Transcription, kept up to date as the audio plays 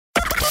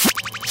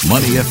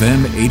Money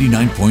FM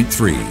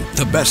 89.3,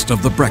 the best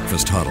of the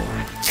breakfast huddle.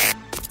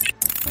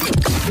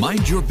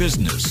 Mind your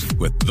business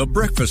with the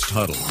breakfast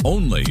huddle,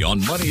 only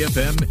on Money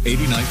FM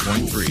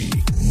 89.3.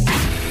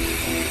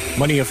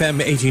 Money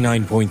FM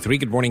 89.3.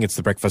 Good morning, it's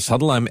the Breakfast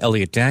Huddle. I'm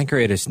Elliot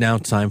Danker. It is now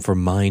time for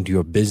Mind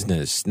Your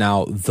Business.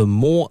 Now, the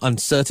more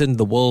uncertain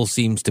the world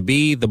seems to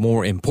be, the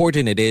more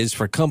important it is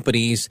for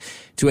companies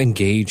to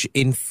engage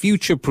in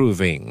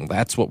future-proofing.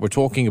 That's what we're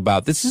talking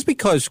about. This is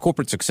because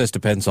corporate success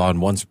depends on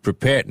one's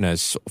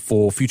preparedness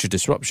for future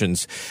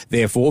disruptions.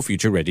 Therefore,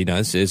 future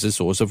readiness is a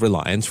source of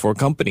reliance for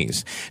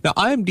companies. Now,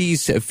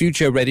 IMD's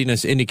Future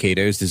Readiness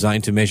Indicator is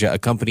designed to measure a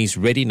company's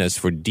readiness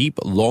for deep,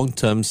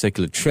 long-term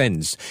secular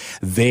trends.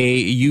 They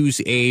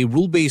use a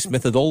rule-based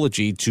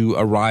methodology to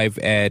arrive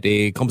at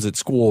a composite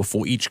score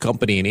for each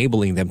company,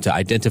 enabling them to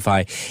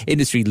identify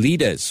industry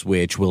leaders,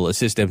 which will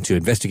assist them to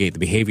investigate the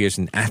behaviors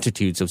and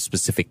attitudes of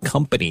specific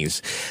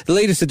companies. The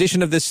latest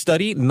edition of this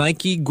study,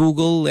 Nike,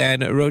 Google,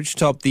 and Roche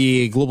top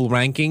the global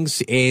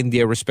rankings in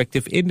their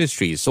respective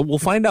industries. So we'll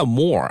find out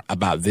more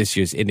about this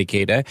year's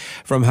indicator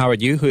from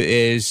Howard Yu, who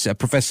is a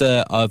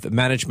professor of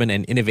management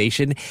and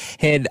innovation,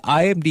 head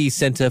IMD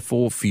Center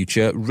for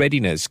Future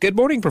Readiness. Good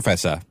morning,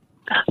 Professor.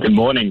 Good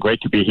morning. Great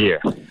to be here.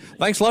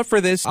 Thanks a lot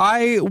for this.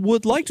 I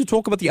would like to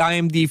talk about the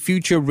IMD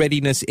Future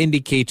Readiness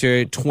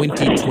Indicator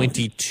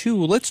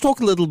 2022. Let's talk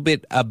a little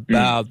bit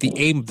about the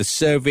aim of the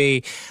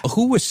survey.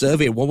 Who was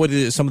surveyed? What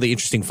were some of the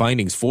interesting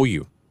findings for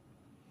you?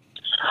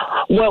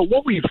 Well,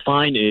 what we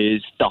find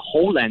is the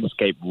whole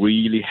landscape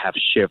really have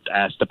shifted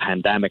as the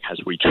pandemic has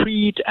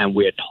retreated, and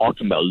we're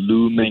talking about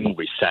looming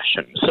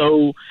recession.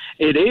 So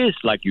it is,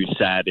 like you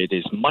said, it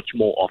is much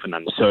more of an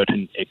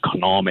uncertain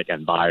economic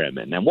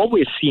environment. And what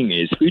we're seeing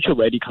is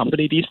future-ready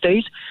company these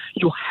days,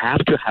 you have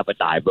to have a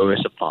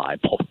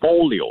diversified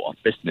portfolio of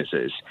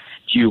businesses,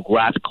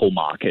 geographical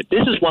market.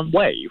 This is one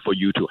way for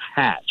you to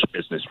hedge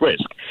business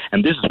risk.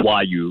 And this is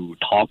why you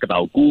talk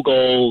about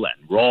Google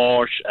and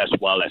Roche as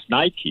well as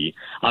Nike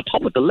are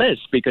top of the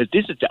list, because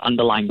this is the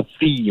underlying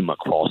theme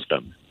across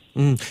them.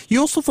 You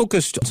also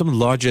focused on some of the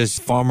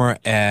largest pharma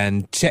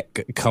and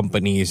tech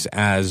companies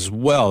as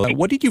well.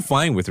 What did you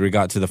find with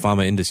regard to the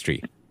pharma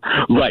industry?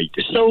 Right.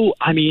 So,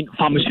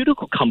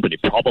 pharmaceutical company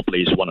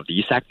probably is one of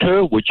these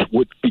sectors which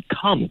would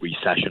become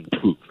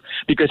recession-proof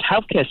because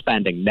healthcare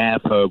spending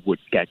never would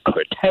get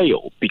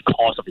curtailed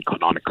because of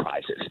economic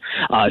crisis.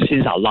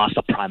 Since our last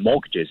subprime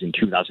mortgages in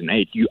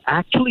 2008, you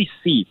actually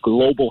see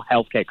global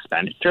healthcare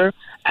expenditure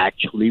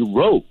actually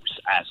rose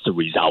as a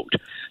result.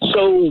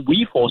 So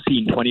we foresee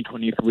in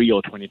 2023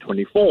 or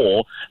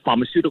 2024,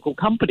 pharmaceutical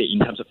company in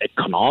terms of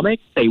economic,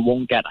 they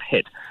won't get a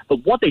hit.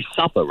 But what they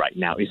suffer right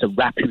now is a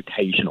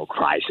reputational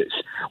crisis.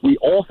 We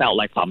all felt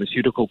like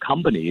pharmaceutical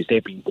companies,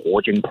 they've been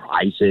gorging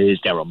prices,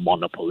 there are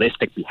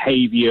monopolistic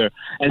behavior.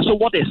 And so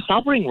what they're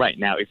suffering right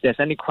now, if there's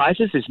any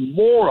crisis, is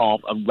more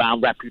of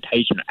around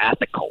reputation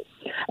ethical.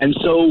 And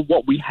so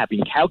what we have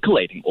been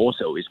calculating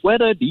also is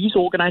whether these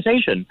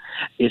organizations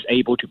is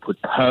able to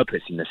put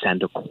purpose in the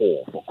center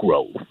core for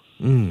growth.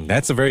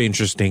 That's a very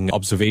interesting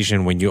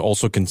observation when you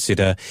also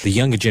consider the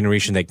younger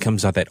generation that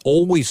comes out that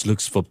always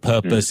looks for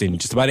purpose in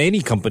just about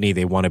any company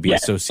they want to be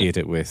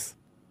associated with.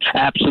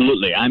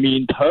 Absolutely.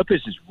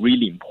 Purpose is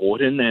really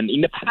important. And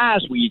in the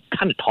past, we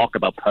kind of talk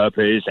about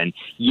purpose and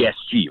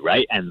ESG,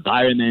 right?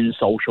 Environment,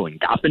 social, and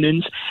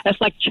governance as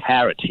like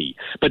charity.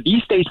 But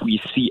these days,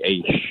 we see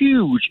a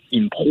huge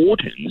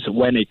importance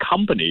when a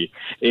company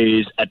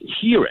is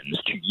adherence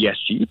to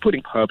ESG,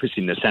 putting purpose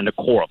in the center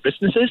core of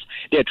businesses.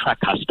 They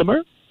attract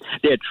customer.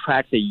 They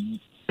attract the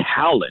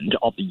talent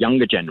of the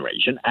younger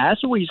generation. As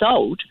a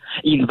result,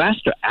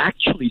 investors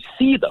actually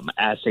see them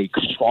as a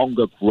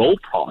stronger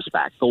growth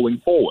prospect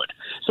going forward.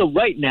 So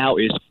right now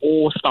is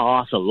all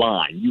stars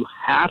align. You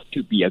have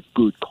to be a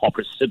good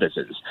corporate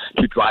citizen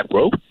to drive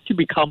growth, to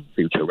become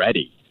future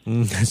ready.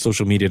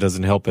 Social media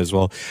doesn't help as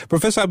well.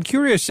 Professor, I'm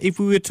curious, if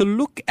we were to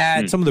look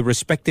at some of the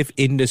respective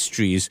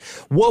industries,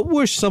 what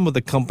were some of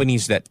the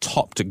companies that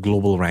topped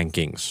global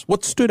rankings?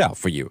 What stood out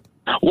for you?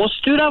 What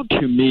stood out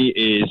to me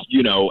is,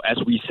 as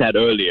we said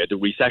earlier, the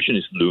recession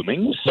is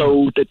looming.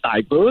 So the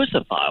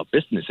diversify of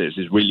businesses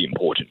is really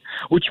important,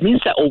 which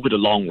means that over the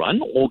long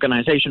run,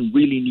 organizations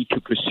really need to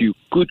pursue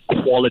good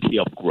quality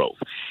of growth.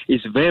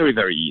 It's very,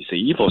 very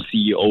easy for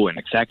CEO and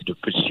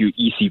executive to pursue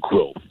easy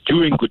growth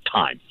during good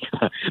time.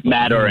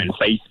 Meta and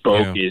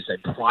Facebook is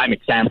a prime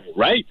example,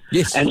 right?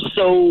 Yes. And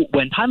so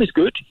when time is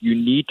good, you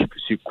need to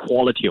pursue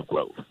quality of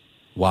growth.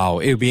 Wow,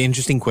 it would be an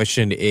interesting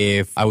question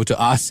if I were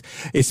to ask,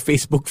 is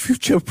Facebook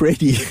future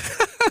ready?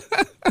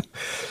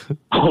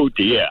 Oh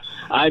dear.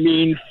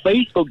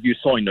 Facebook, you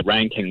saw in the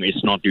ranking,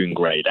 is not doing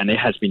great, and it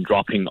has been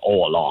dropping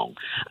all along.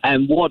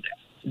 And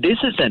this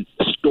is a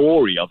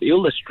story of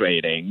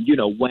illustrating,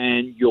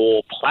 when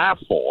your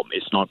platform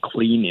is not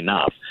clean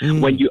enough,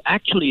 when you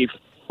actually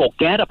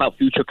forget about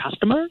future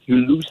customer, you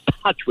lose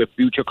touch with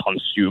future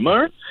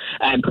consumer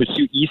and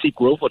pursue easy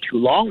growth for too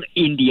long,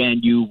 in the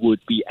end, you would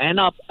end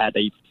up at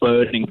a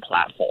burning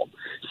platform.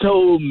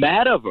 So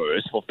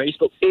Metaverse for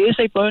Facebook is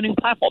a burning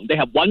platform. They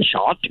have one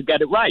shot to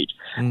get it right.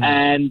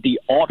 And the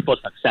odds for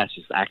success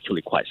is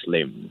actually quite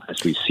slim,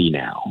 as we see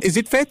now. Is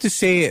it fair to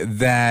say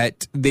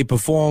that they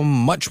perform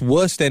much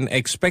worse than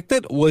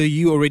expected? Were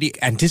you already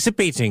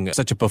anticipating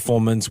such a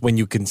performance when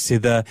you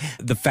consider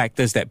the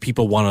factors that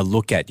people want to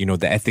look at,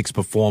 the ethics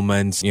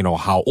performance,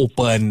 how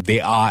open they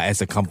are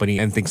as a company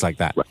and things like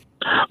that?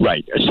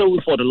 Right. So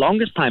for the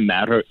longest time,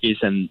 Meta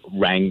isn't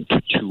ranked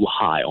too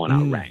high on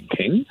our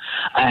ranking.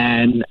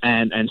 And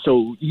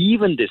so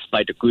even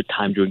despite the good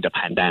time during the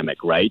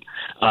pandemic, right,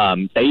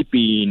 they've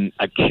been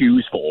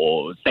accused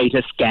for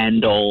data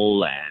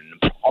scandal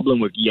and problem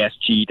with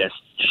ESG. Their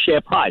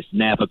share price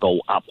never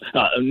go up,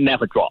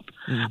 never drop.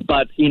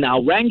 But in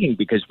our ranking,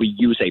 because we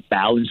use a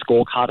balanced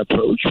scorecard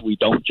approach, we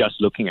don't just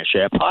looking at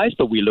share price,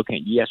 but we're looking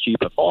at ESG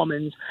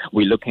performance,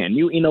 we're looking at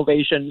new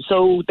innovation.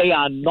 So they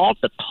are not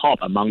the top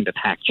among the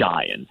tech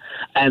giant.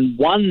 And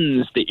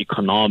once the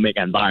economic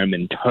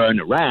environment turn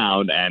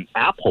around and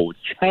Apple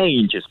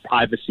change its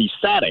privacy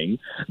setting,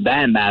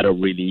 then Meta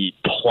really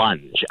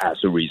plunge as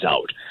a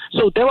result.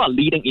 So there are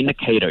leading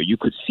indicators you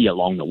could see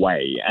along the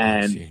way.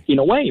 And in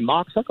a way,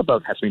 Mark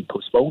Zuckerberg has been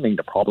postponing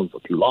the problem for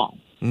too long.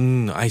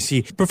 I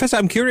see. Professor,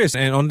 I'm curious,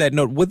 and on that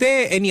note, were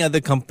there any other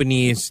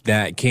companies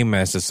that came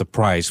as a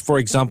surprise? For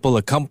example,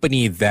 a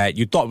company that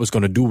you thought was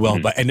going to do well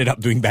but ended up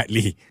doing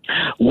badly?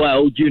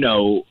 Well,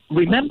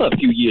 remember a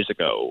few years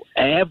ago,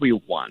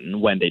 everyone,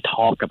 when they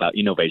talk about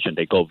innovation,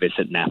 they go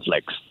visit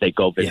Netflix, they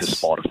go visit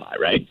Spotify,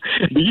 right?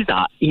 These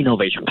are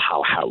innovation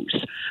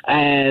powerhouse.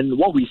 And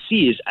what we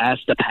see is as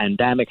the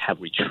pandemic have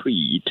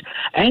retreated,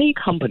 any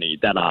company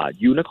that are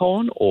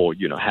unicorn or,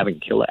 having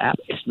killer app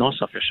is not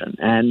sufficient.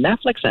 And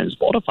Netflix and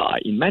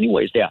Spotify, in many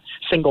ways, they are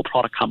single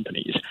product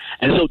companies.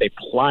 And so they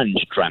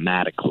plunge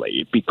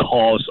dramatically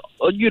because,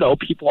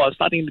 people are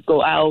starting to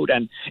go out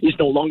and it's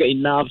no longer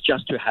enough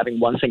just to having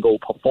one single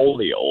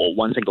portfolio or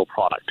one single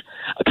product.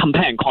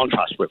 Compare and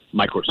contrast with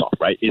Microsoft,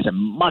 right? It's a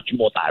much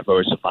more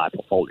diversified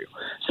portfolio.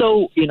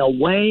 So in a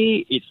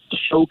way, it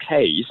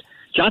showcases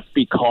just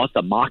because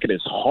the market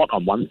is hot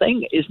on one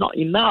thing is not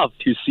enough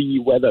to see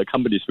whether a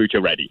company is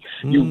future ready.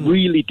 You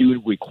really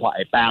do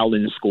require a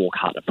balanced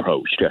scorecard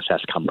approach to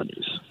assess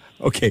companies.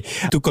 Okay,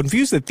 to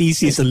confuse the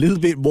thesis a little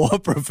bit more,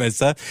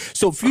 Professor,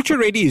 so future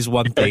ready is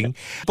one thing,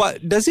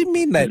 but does it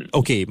mean that,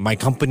 my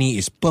company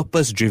is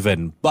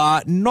purpose-driven,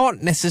 but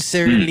not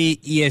necessarily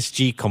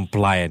ESG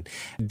compliant?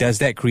 Does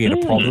that create a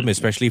problem,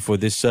 especially for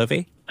this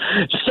survey?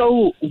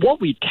 So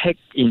what we take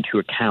into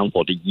account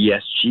for the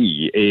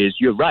ESG is,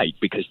 you're right,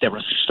 because there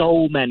are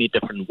so many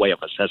different ways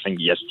of assessing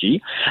ESG,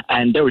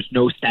 and there is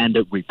no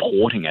standard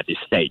reporting at this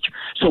stage.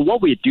 So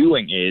what we're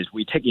doing is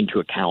we take into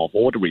account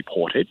all the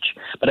reportage,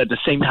 but at the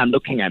same time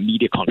looking at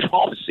media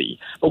controversy.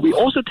 But we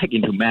also take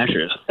into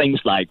measures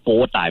things like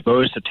board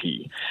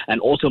diversity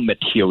and also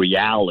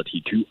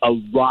materiality to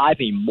arrive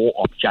in more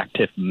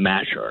objective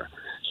measure.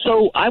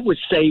 So I would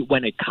say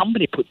when a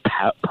company put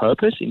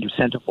purpose into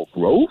center for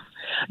growth,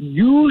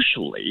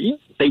 usually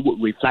they would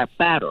reflect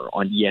better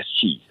on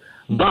ESG.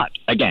 But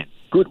again,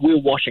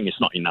 goodwill washing is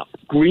not enough.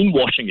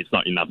 Greenwashing is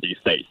not enough these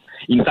days.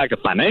 In fact, the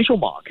financial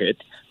market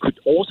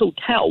could also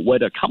tell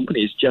whether a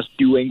company is just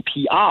doing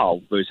PR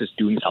versus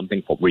doing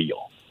something for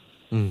real.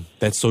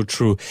 That's so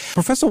true.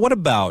 Professor, what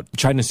about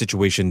China's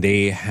situation?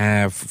 They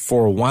have,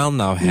 for a while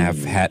now,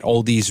 have had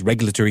all these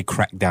regulatory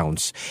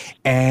crackdowns,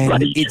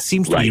 and it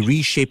seems to be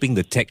reshaping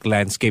the tech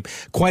landscape.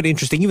 Quite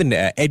interesting, even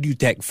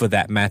edutech for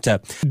that matter.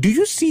 Do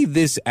you see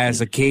this as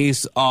a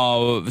case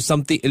of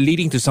something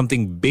leading to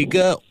something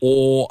bigger,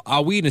 or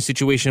are we in a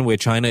situation where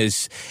China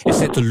is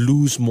set to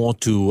lose more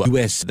to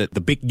US, the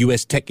big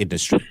US tech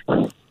industry?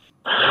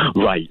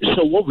 Right.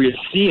 So what we're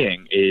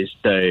seeing is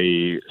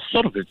the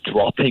sort of a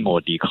dropping or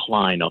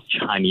decline of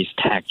Chinese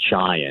tech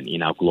giant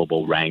in our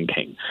global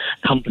ranking.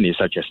 Companies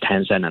such as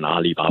Tencent and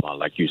Alibaba,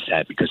 like you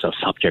said, because are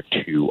subject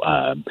to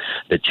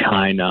the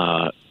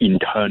China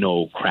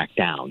internal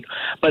crackdown.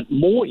 But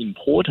more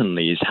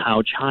importantly is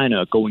how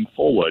China going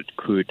forward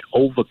could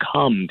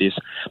overcome this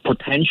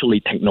potentially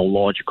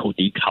technological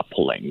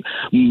decoupling.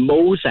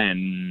 Most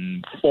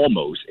and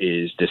foremost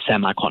is the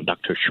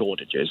semiconductor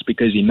shortages,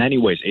 because in many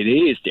ways it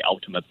is the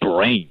ultimate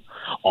brain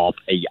of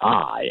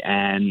AI,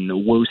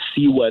 and we'll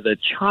see whether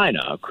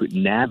China could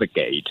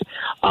navigate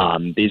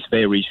this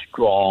very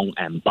strong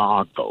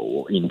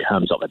embargo in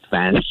terms of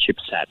advanced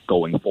chipset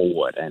going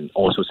forward and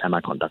also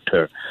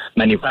semiconductor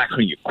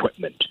manufacturing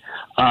equipment.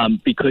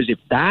 Because if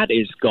that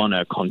is going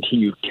to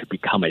continue to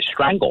become a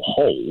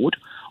stranglehold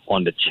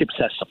on the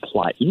chipset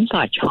supply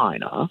inside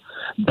China,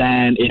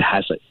 then it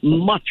has a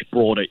much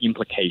broader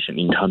implication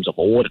in terms of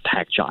all the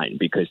tech giants,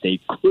 because they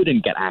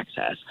couldn't get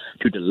access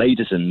to the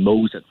latest and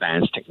most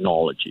advanced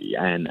technology.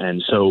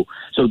 And so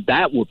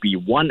that would be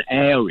one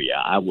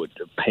area I would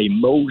pay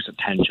most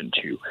attention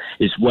to,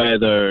 is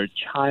whether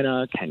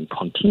China can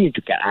continue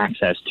to get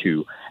access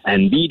to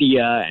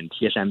NVIDIA and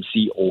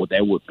TSMC, or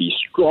there would be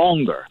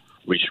stronger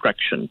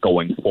restriction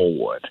going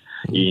forward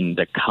in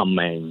the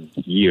coming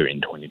year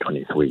in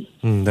 2023.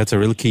 That's a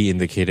real key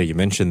indicator you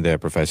mentioned there,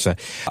 Professor.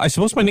 I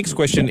suppose my next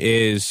question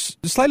is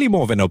slightly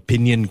more of an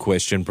opinion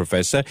question,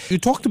 Professor. You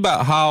talked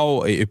about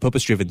how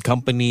purpose-driven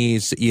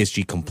companies,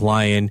 ESG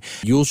compliant.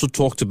 You also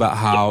talked about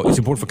how it's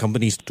important for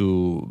companies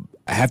to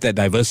have that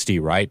diversity,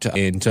 right,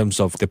 in terms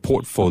of the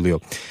portfolio.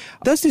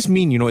 Does this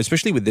mean,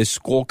 especially with this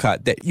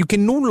scorecard, that you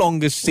can no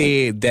longer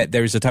say that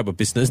there is a type of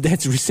business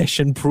that's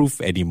recession-proof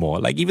anymore?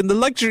 Like even the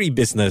luxury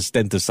business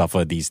tend to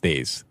suffer these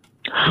days.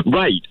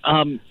 Right.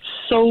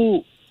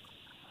 So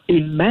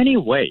in many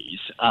ways,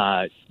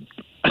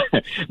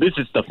 this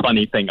is the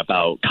funny thing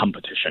about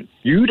competition.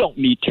 You don't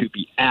need to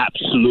be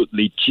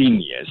absolutely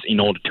genius in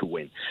order to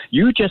win.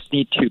 You just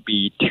need to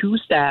be 2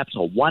 steps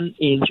or 1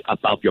 inch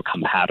above your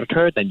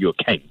competitor, then you're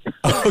king.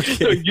 Okay.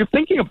 So you're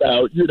thinking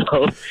about,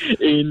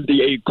 in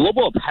the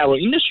global apparel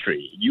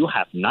industry, you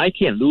have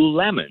Nike and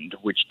Lululemon,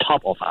 which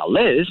top of our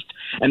list,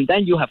 and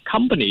then you have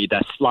company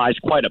that slides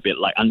quite a bit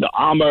like Under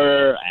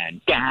Armour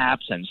and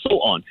Gaps and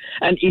so on.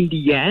 And in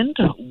the end,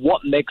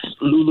 what makes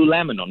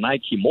Lululemon or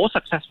Nike more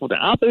successful than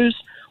others?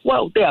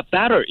 Well, they are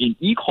better in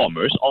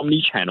e-commerce,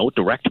 omni-channel,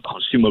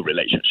 direct-to-consumer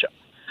relationship.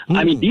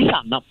 I mean, these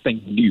are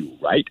nothing new,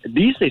 right?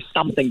 This is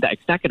something that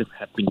executives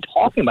have been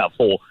talking about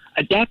for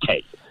a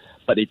decade.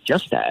 But it's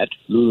just that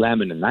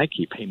Lululemon and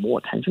Nike pay more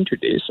attention to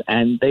this,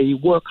 and they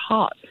work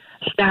hard,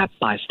 step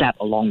by step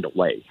along the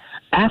way.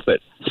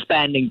 Effort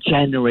spanning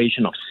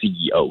generation of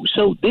CEOs.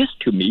 So this,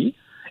 to me,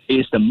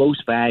 is the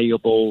most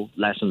valuable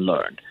lesson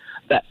learned.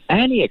 That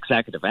any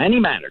executive, any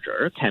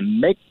manager can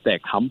make their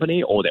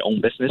company or their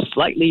own business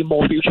slightly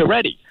more future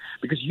ready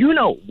because you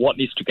know what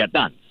needs to get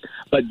done.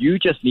 But you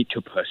just need to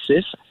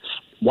persist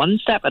 1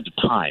 step at a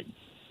time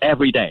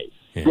every day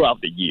throughout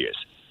the years.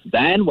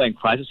 Then when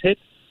crisis hit,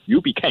 you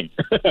be king.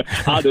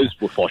 Others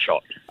will fall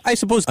short. I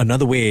suppose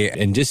another way,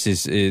 and this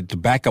is to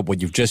back up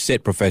what you've just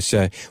said,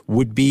 Professor,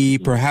 would be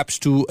perhaps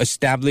to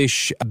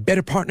establish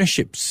better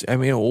partnerships. I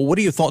mean, what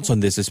are your thoughts on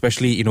this,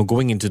 especially,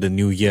 going into the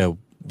new year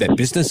that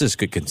businesses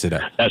could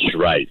consider? That's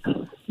right.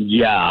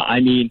 Yeah, I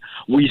mean,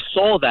 we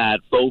saw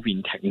that both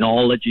in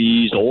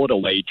technologies all the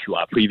way to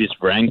our previous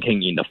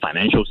ranking in the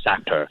financial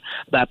sector,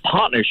 that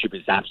partnership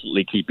is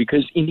absolutely key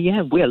because in the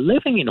end, we are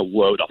living in a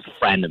world of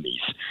frenemies.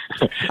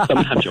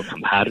 Sometimes your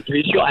competitor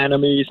is your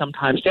enemy,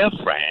 sometimes they're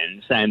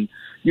friends, and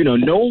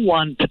no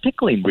one,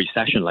 particularly in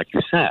recession, like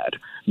you said,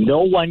 no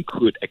one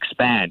could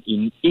expand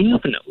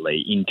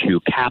infinitely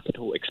into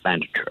capital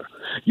expenditure.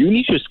 You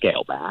need to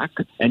scale back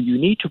and you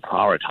need to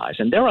prioritize.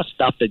 And there are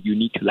stuff that you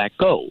need to let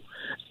go.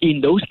 In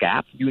those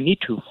gaps, you need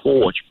to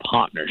forge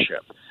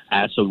partnership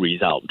as a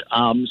result.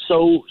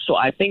 So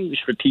I think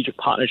strategic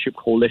partnership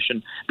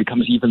coalition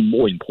becomes even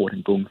more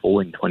important going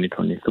forward in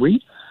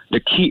 2023. The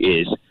key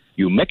is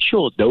you make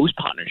sure those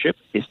partnership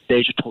is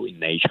digital in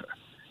nature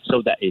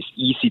so that it's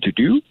easy to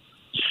do,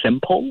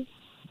 simple,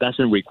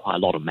 doesn't require a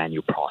lot of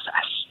manual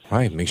process.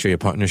 Right. Make sure your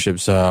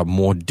partnerships are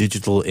more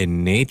digital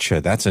in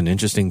nature. That's an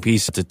interesting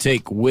piece to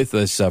take with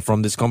us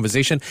from this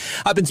conversation.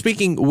 I've been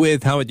speaking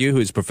with Howard Yu, who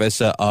is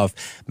Professor of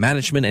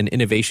Management and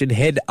Innovation,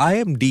 Head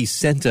IMD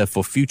Center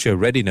for Future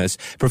Readiness.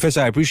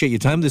 Professor, I appreciate your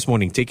time this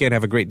morning. Take care and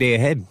have a great day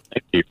ahead.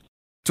 Thank you.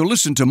 To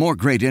listen to more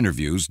great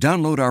interviews,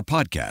 download our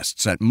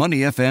podcasts at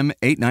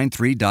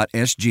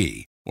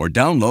moneyfm893.sg or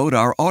download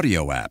our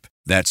audio app.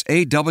 That's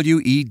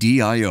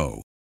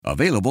AWEDIO.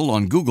 Available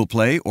on Google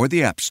Play or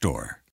the App Store.